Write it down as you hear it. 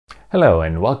Hello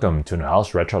and welcome to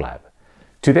Noel's RetroLab.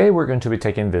 Today we're going to be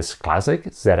taking this classic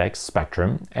ZX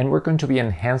Spectrum and we're going to be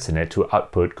enhancing it to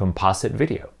output composite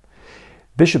video.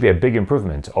 This should be a big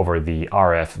improvement over the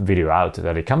RF video out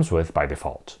that it comes with by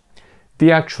default.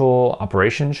 The actual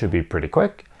operation should be pretty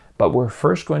quick, but we're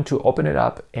first going to open it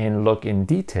up and look in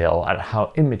detail at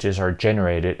how images are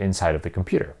generated inside of the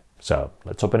computer. So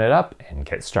let's open it up and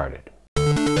get started.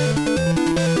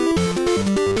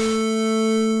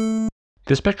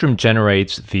 The Spectrum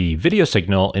generates the video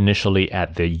signal initially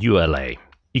at the ULA.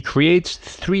 It creates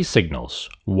three signals,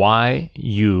 Y,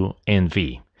 U, and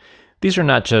V. These are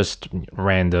not just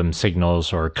random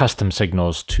signals or custom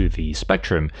signals to the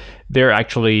Spectrum. They're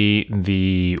actually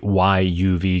the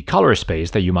Y-UV color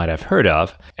space that you might have heard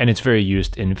of, and it's very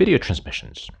used in video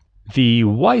transmissions. The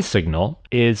Y signal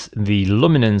is the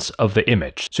luminance of the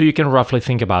image, so you can roughly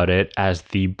think about it as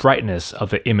the brightness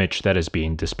of the image that is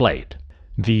being displayed.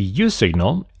 The U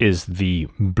signal is the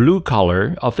blue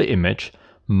color of the image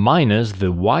minus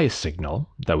the Y signal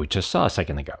that we just saw a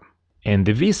second ago. And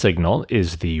the V signal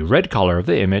is the red color of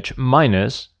the image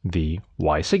minus the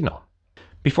Y signal.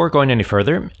 Before going any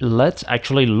further, let's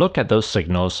actually look at those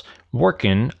signals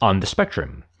working on the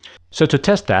Spectrum. So to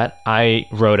test that, I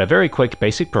wrote a very quick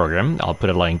basic program. I'll put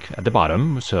a link at the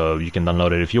bottom so you can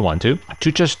download it if you want to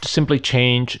just simply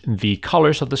change the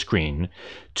colors of the screen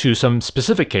to some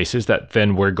specific cases that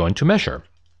then we're going to measure.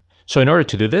 So in order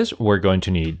to do this, we're going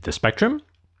to need the Spectrum,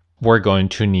 we're going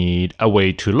to need a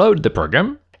way to load the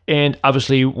program, and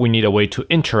obviously we need a way to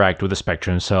interact with the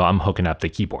Spectrum, so I'm hooking up the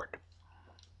keyboard.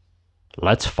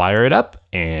 Let's fire it up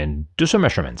and do some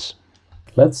measurements.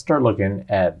 Let's start looking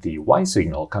at the Y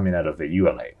signal coming out of the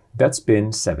ULA. That's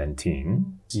pin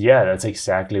 17. Yeah, that's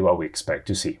exactly what we expect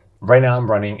to see. Right now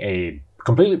I'm running a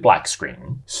completely black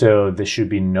screen, so there should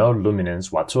be no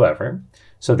luminance whatsoever.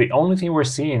 So the only thing we're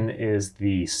seeing is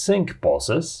the sync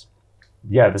pulses.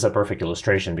 Yeah, that's a perfect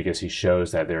illustration because he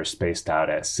shows that they're spaced out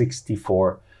at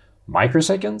 64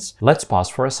 microseconds. Let's pause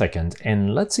for a second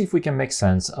and let's see if we can make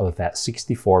sense of that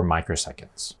 64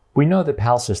 microseconds. We know the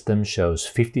PAL system shows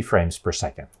 50 frames per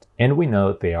second, and we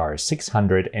know there are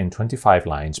 625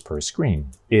 lines per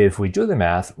screen. If we do the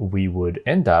math, we would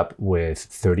end up with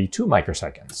 32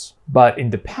 microseconds. But in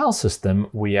the PAL system,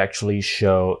 we actually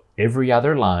show every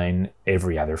other line,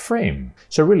 every other frame.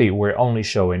 So really, we're only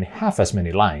showing half as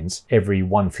many lines every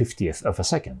 1/50th of a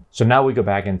second. So now we go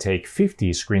back and take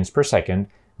 50 screens per second,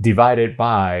 divided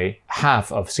by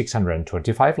half of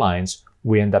 625 lines,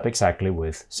 we end up exactly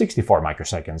with 64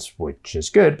 microseconds, which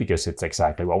is good because it's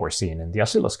exactly what we're seeing in the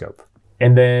oscilloscope.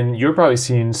 And then you're probably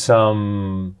seeing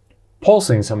some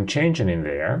pulsing, some changing in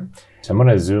there. So I'm going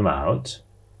to zoom out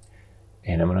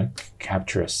and I'm going to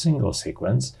capture a single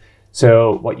sequence.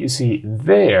 So what you see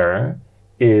there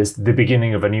is the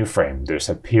beginning of a new frame. There's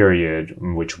a period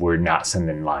in which we're not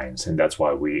sending lines, and that's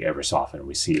why we every so often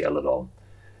we see a little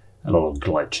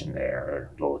glitch in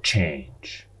there, a little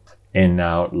change. And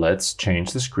now let's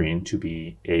change the screen to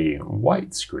be a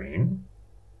white screen.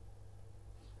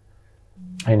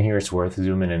 And here it's worth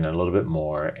zooming in a little bit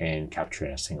more and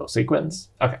capturing a single sequence.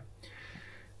 Okay,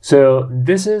 so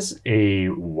this is a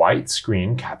white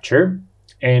screen capture.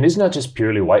 And it's not just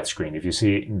purely white screen. If you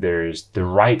see, there's the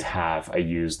right half, I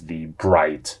used the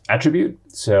bright attribute.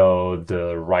 So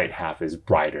the right half is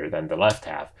brighter than the left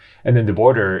half. And then the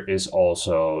border is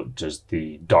also just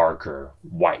the darker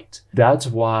white. That's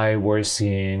why we're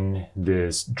seeing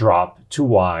this drop to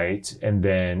white and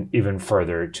then even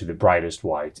further to the brightest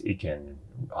white it can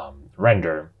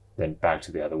render, then back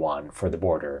to the other one for the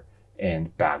border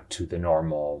and back to the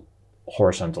normal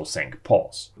horizontal sync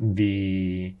pulse.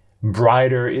 The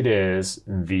brighter it is,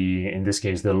 in this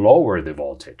case, the lower the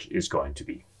voltage is going to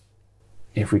be.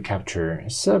 If we capture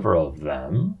several of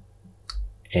them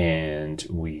and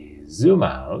we zoom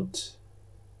out,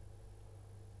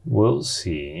 we'll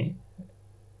see a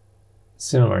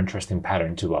similar interesting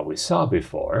pattern to what we saw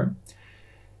before.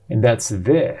 And that's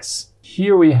this.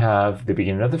 Here we have the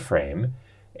beginning of the frame,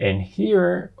 and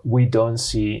here we don't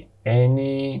see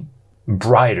any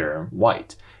brighter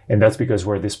white. And that's because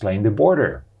we're displaying the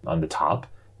border on the top.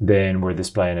 Then we're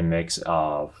displaying a mix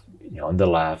of, on the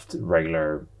left,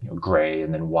 regular gray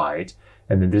and then white.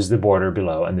 And then this is the border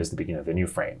below, and this is the beginning of the new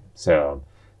frame. So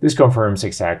this confirms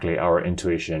exactly our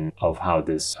intuition of how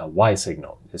this Y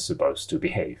signal is supposed to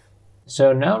behave.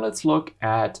 So now let's look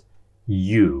at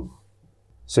U.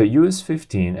 So U is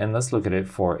 15, and let's look at it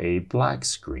for a black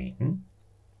screen.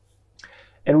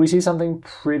 And we see something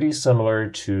pretty similar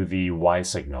to the Y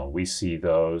signal. We see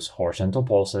those horizontal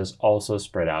pulses also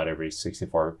spread out every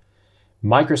 64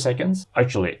 microseconds.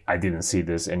 Actually, I didn't see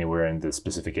this anywhere in the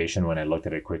specification when I looked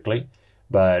at it quickly,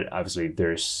 but obviously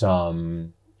there's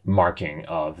some marking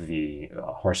of the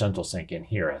horizontal sync in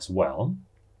here as well.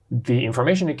 The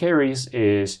information it carries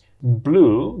is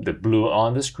blue, the blue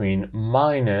on the screen,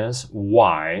 minus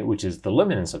Y, which is the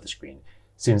luminance of the screen.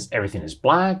 Since everything is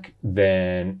black,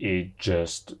 then it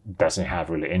just doesn't have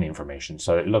really any information.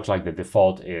 So it looks like the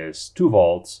default is 2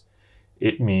 volts.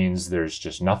 It means there's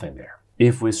just nothing there.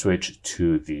 If we switch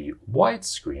to the white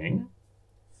screen,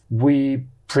 we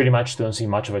pretty much don't see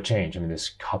much of a change. I mean,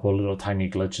 there's a couple little tiny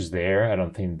glitches there. I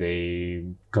don't think they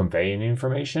convey any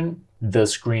information. The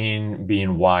screen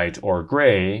being white or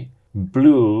gray,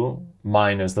 blue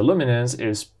minus the luminance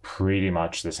is pretty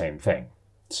much the same thing.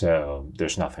 So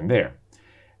there's nothing there.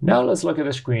 Now let's look at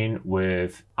the screen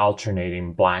with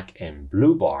alternating black and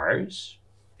blue bars.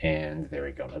 And there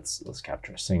we go. Let's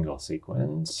capture a single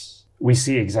sequence. We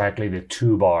see exactly the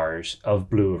 2 bars of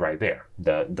blue right there.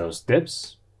 Those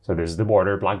dips. So this is the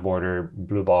border, black border,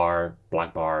 blue bar,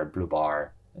 black bar, blue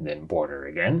bar, and then border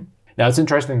again. Now it's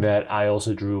interesting that I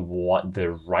also drew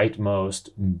the rightmost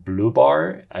blue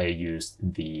bar. I used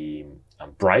the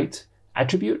bright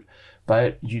attribute,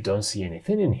 but you don't see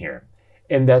anything in here.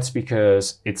 And that's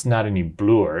because it's not any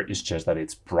bluer, it's just that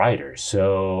it's brighter.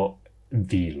 So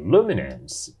the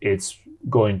luminance, it's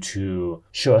going to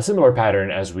show a similar pattern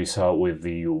as we saw with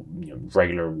the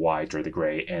regular white or the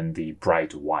gray and the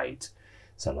bright white.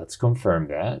 So let's confirm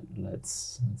that.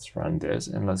 Let's run this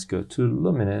and let's go to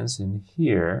luminance in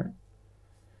here.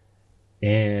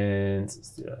 And let's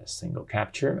do a single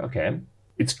capture. Okay.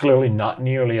 It's clearly not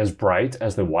nearly as bright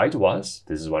as the white was.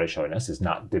 This is what it's showing us. It's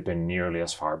not dipping nearly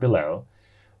as far below.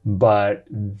 But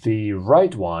the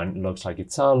right one looks like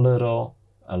it's a little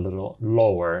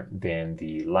lower than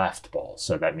the left ball.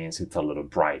 So that means it's a little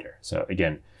brighter. So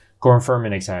again,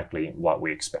 confirming exactly what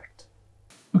we expect.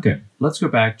 Okay, let's go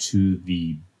back to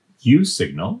the U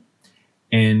signal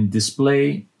and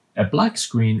display a black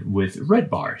screen with red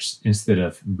bars instead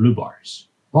of blue bars.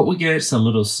 What we get is a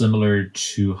little similar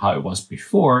to how it was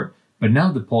before, but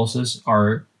now the pulses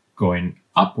are going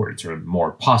upwards or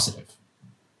more positive.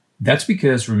 That's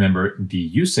because, remember, the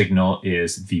U signal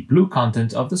is the blue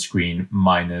content of the screen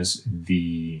minus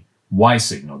the Y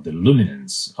signal, the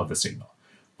luminance of the signal.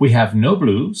 We have no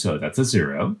blue, so that's a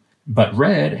 0. But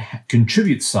red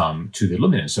contributes some to the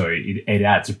luminance, so it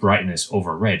adds brightness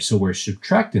over red. So we're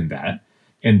subtracting that,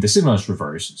 and the signal is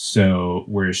reversed. So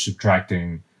we're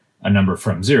subtracting a number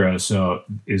from 0. So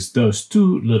it's those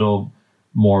 2 little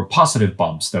more positive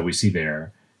bumps that we see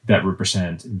there that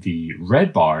represent the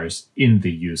red bars in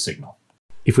the U signal.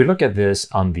 If we look at this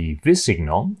on the V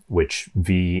signal, which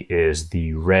V is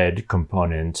the red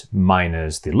component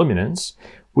minus the luminance,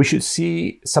 we should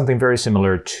see something very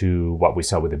similar to what we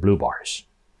saw with the blue bars.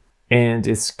 And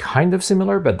it's kind of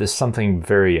similar, but there's something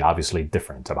very obviously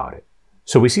different about it.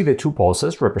 So we see the 2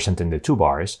 pulses representing the 2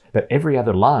 bars, but every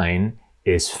other line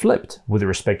is flipped with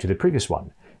respect to the previous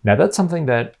one. Now that's something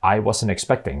that I wasn't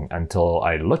expecting until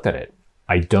I looked at it.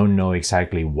 I don't know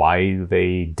exactly why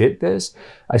they did this.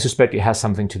 I suspect it has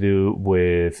something to do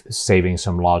with saving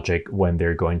some logic when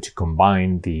they're going to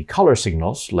combine the color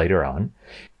signals later on.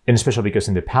 And especially because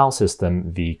in the PAL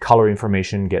system, the color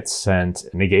information gets sent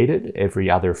negated every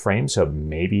other frame. So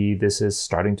maybe this is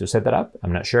starting to set that up.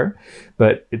 I'm not sure.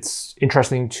 But it's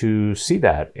interesting to see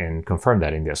that and confirm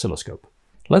that in the oscilloscope.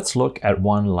 Let's look at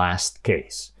one last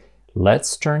case.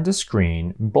 Let's turn the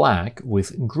screen black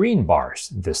with green bars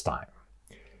this time.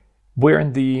 We're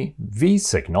in the V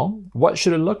signal. What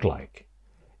should it look like?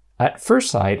 At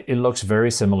first sight, it looks very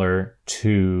similar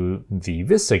to the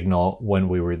V signal when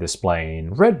we were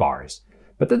displaying red bars,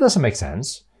 but that doesn't make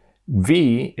sense.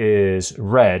 V is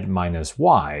red minus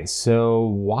Y, so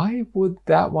why would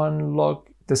that one look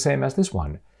the same as this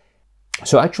one?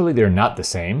 So actually they're not the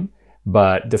same,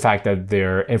 but the fact that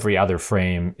every other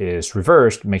frame is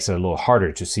reversed makes it a little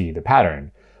harder to see the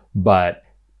pattern. But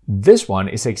this one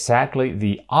is exactly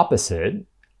the opposite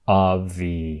of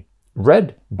the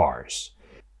red bars.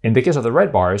 In the case of the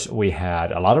red bars, we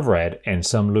had a lot of red and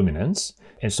some luminance,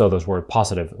 and so those were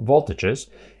positive voltages.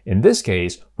 In this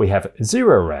case, we have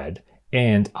 0 red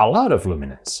and a lot of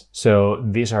luminance, so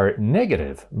these are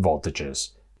negative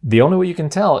voltages. The only way you can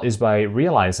tell is by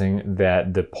realizing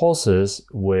that the pulses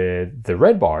with the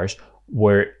red bars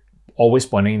were always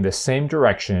pointing in the same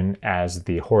direction as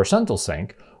the horizontal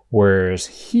sync, whereas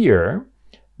here,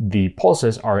 the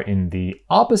pulses are in the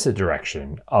opposite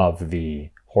direction of the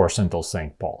horizontal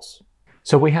sync pulse.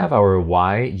 So we have our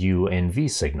Y, U, and V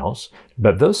signals,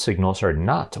 but those signals are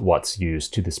not what's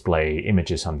used to display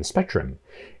images on the spectrum.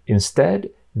 Instead,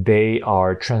 they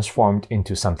are transformed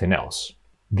into something else.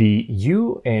 The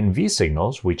U and V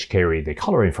signals, which carry the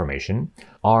color information,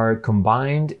 are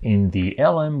combined in the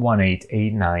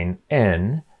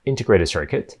LM1889N integrated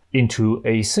circuit into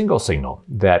a single signal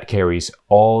that carries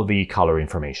all the color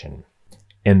information.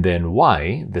 And then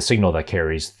Y, the signal that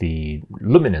carries the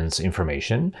luminance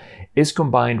information, is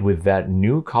combined with that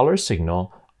new color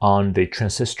signal on the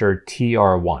transistor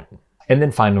TR1. And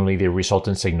then finally, the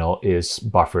resultant signal is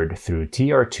buffered through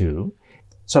TR2.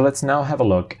 So let's now have a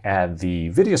look at the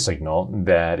video signal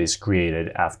that is created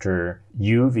after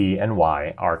U, V, and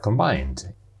Y are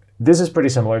combined. This is pretty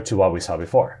similar to what we saw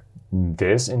before.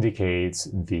 This indicates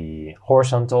the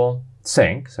horizontal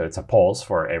sync, so it's a pulse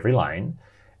for every line.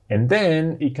 And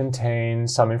then it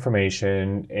contains some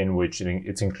information in which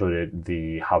it's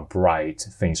included how bright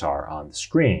things are on the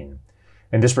screen.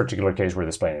 In this particular case, we're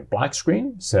displaying a black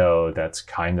screen, so that's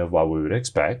kind of what we would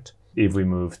expect. If we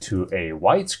move to a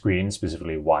white screen,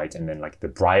 specifically white and then like the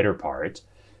brighter part,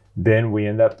 then we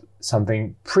end up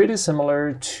something pretty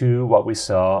similar to what we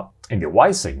saw in the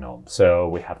Y signal. So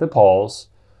we have the pulse,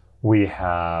 we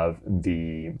have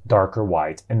the darker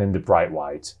white and then the bright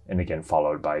white, and again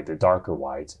followed by the darker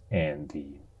white and the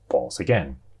pulse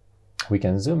again. We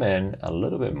can zoom in a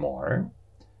little bit more.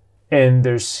 And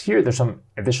there's some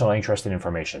additional interesting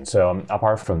information. So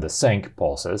apart from the sync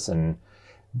pulses, and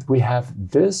we have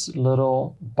this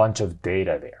little bunch of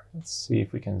data there. Let's see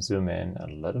if we can zoom in a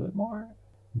little bit more.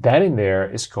 That in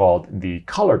there is called the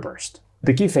color burst.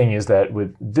 The key thing is that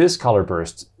with this color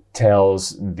burst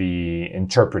tells the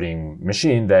interpreting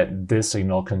machine that this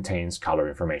signal contains color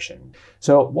information.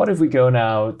 So what if we go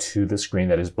now to the screen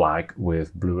that is black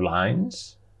with blue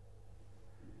lines?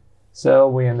 So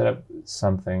we ended up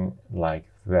something like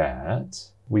that.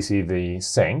 We see the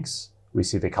syncs, we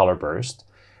see the color burst,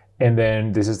 and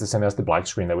then this is the same as the black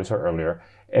screen that we saw earlier.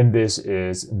 And this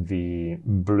is the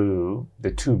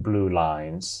two blue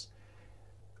lines.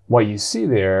 What you see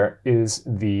there is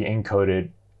the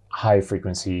encoded high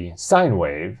frequency sine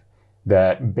wave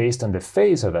that, based on the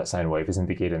phase of that sine wave, is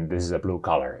indicating this is a blue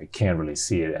color. You can't really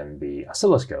see it in the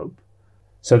oscilloscope.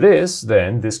 So this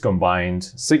combined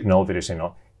signal, video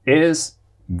signal, is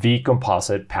the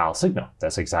composite PAL signal.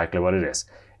 That's exactly what it is.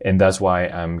 And that's why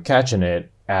I'm catching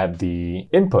it at the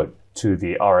input to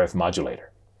the RF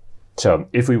modulator. So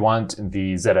if we want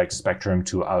the ZX Spectrum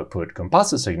to output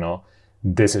composite signal,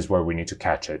 this is where we need to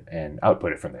catch it and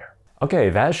output it from there.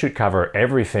 Okay, that should cover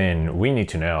everything we need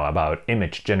to know about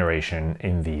image generation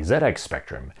in the ZX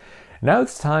Spectrum. Now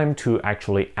it's time to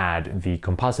actually add the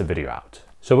composite video out.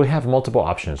 So we have multiple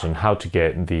options on how to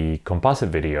get the composite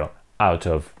video out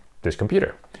of this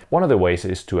computer. One of the ways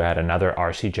is to add another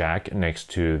RC jack next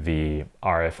to the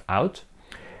RF out.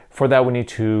 For that, we need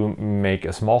to make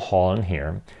a small hole in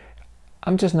here.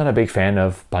 I'm just not a big fan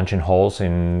of punching holes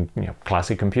in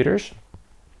classic computers.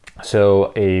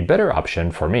 So a better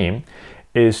option for me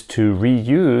is to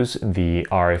reuse the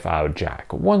RF out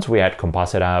jack. Once we add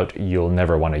composite out, you'll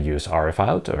never want to use RF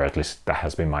out, or at least that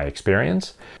has been my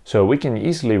experience. So we can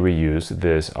easily reuse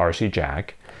this RC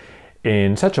jack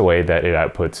in such a way that it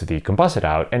outputs the composite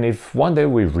out. And if one day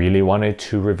we really wanted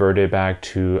to revert it back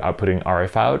to outputting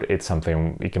RF out,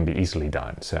 it can be easily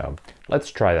done. So let's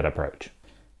try that approach.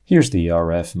 Here's the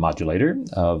RF modulator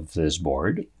of this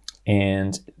board.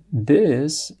 And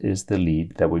this is the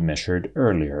lead that we measured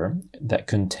earlier that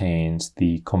contains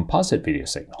the composite video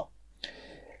signal.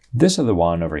 This other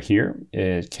one over here,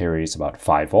 it carries about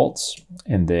 5 volts,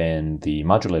 and then the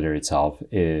modulator itself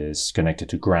is connected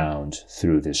to ground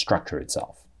through the structure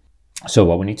itself. So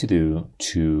what we need to do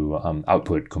to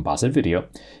output composite video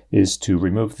is to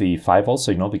remove the 5-volt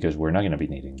signal, because we're not going to be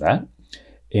needing that,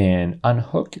 and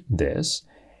unhook this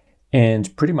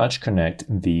and pretty much connect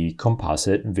the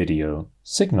composite video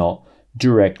signal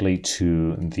directly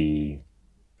to the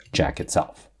jack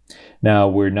itself. Now,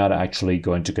 we're not actually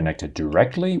going to connect it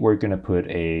directly. We're going to put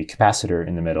a capacitor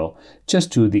in the middle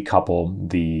just to decouple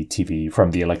the TV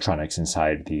from the electronics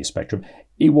inside the Spectrum.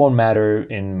 It won't matter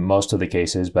in most of the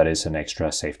cases, but it's an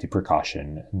extra safety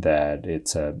precaution that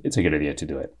it's a good idea to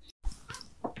do it.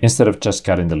 Instead of just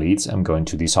cutting the leads, I'm going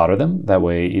to desolder them. That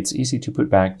way it's easy to put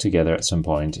back together at some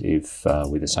point if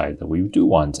we decide that we do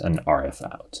want an RF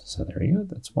out. So there you go,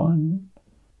 that's one.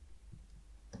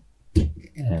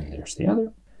 And there's the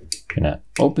other. Gonna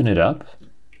open it up.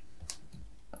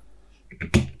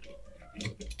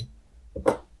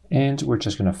 And we're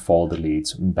just gonna fold the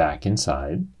leads back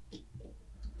inside.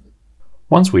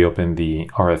 Once we open the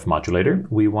RF modulator,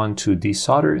 we want to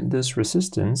desolder this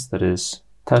resistance that is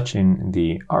touching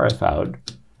the RF out,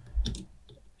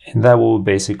 and that will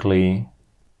basically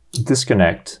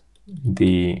disconnect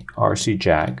the RC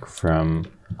jack from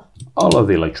all of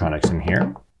the electronics in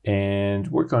here. And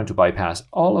we're going to bypass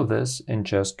all of this and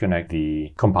just connect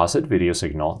the composite video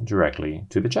signal directly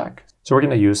to the jack. So we're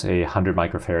going to use a 100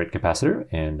 microfarad capacitor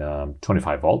and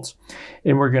 25 volts.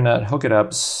 And we're going to hook it up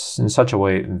in such a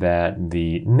way that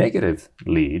the negative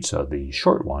lead, so the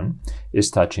short one,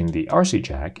 is touching the RC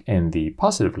jack, and the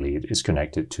positive lead is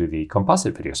connected to the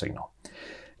composite video signal.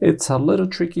 It's a little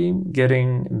tricky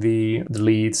getting the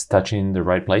leads touching the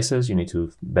right places. You need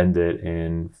to bend it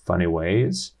in funny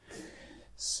ways.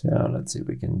 So let's see if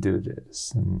we can do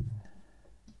this.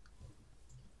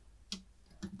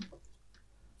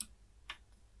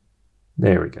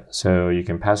 There we go. So you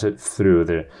can pass it through.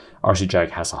 The RC jack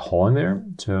has a hole in there,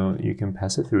 so you can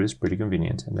pass it through. It's pretty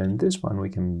convenient. And then this one we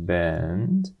can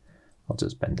bend. I'll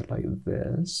just bend it like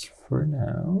this for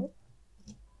now.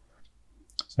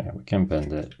 So yeah, we can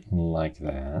bend it like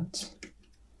that.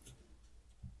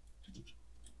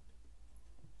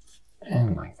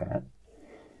 And like that.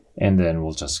 And then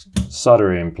we'll just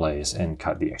solder it in place and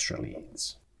cut the extra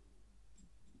leads.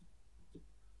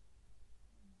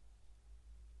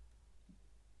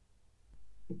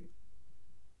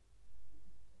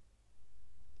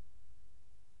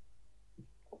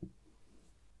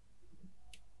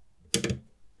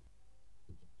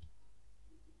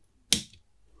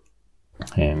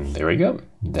 And there we go.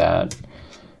 That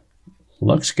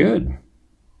looks good.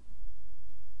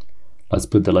 Let's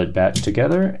put the lid back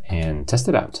together and test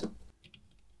it out.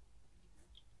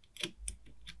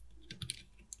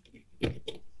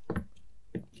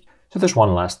 So there's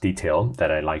one last detail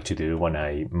that I like to do when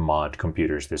I mod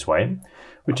computers this way,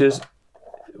 which is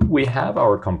we have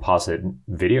our composite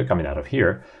video coming out of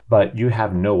here, but you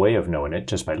have no way of knowing it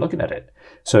just by looking at it.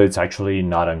 So it's actually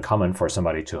not uncommon for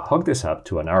somebody to hook this up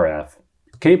to an RF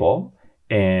cable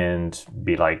and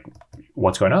be like,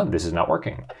 what's going on? This is not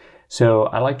working. So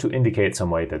I like to indicate some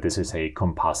way that this is a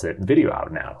composite video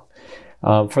out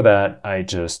now. For that, I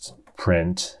just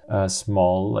print a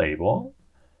small label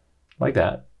like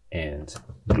that and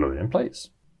glue it in place.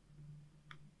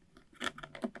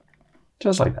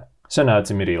 Just like that. So now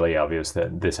it's immediately obvious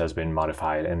that this has been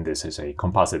modified and this is a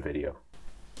composite video.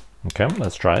 Okay,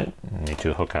 let's try it. I need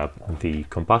to hook up the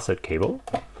composite cable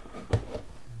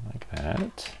like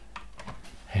that.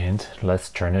 And let's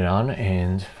turn it on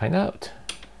and find out.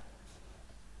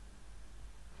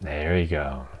 There you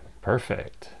go.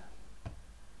 Perfect.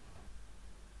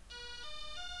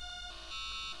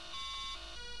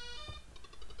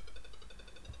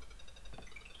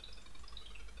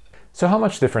 So how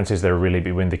much difference is there really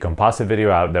between the composite video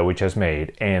out that we just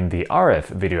made and the RF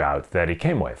video out that it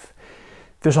came with?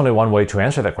 There's only one way to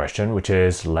answer that question, which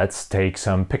is let's take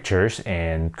some pictures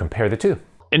and compare the two.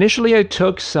 Initially, I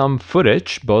took some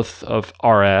footage, both of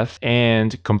RF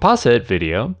and composite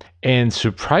video, and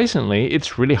surprisingly,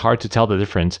 it's really hard to tell the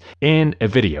difference in a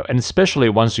video, and especially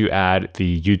once you add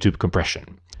the YouTube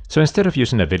compression. So instead of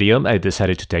using a video, I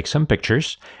decided to take some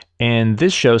pictures, and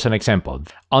this shows an example.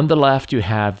 On the left, you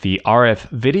have the RF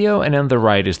video, and on the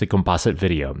right is the composite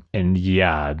video. And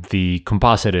yeah, the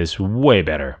composite is way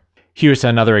better. Here's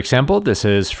another example. This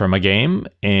is from a game,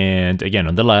 and again,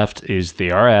 on the left is the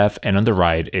RF, and on the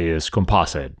right is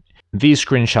composite. These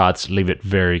screenshots leave it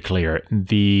very clear.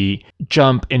 The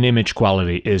jump in image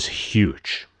quality is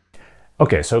huge.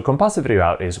 Okay, so composite video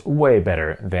out is way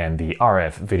better than the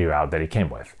RF video out that it came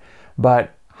with.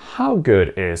 But how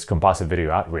good is composite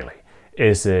video out really?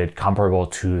 Is it comparable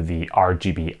to the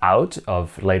RGB out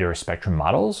of later Spectrum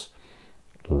models?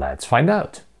 Let's find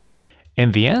out.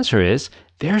 And the answer is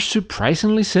they're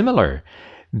surprisingly similar.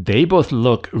 They both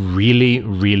look really,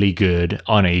 really good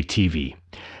on a TV.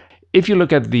 If you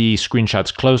look at the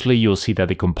screenshots closely, you'll see that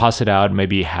the composite out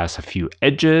maybe has a few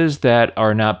edges that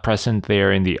are not present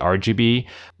there in the RGB.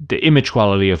 The image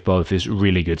quality of both is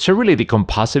really good. So really the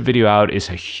composite video out is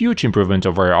a huge improvement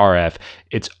over RF.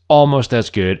 It's almost as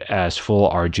good as full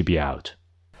RGB out.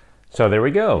 So there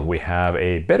we go. We have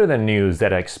a better than new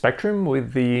ZX Spectrum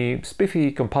with the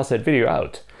spiffy composite video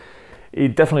out.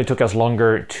 It definitely took us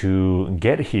longer to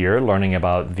get here learning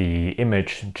about the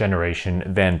image generation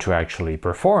than to actually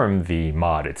perform the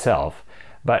mod itself.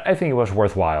 But I think it was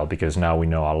worthwhile because now we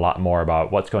know a lot more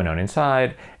about what's going on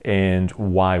inside and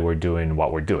why we're doing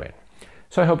what we're doing.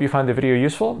 So I hope you found the video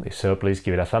useful. If so, please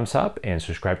give it a thumbs up and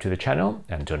subscribe to the channel.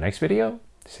 Until next video,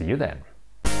 see you then.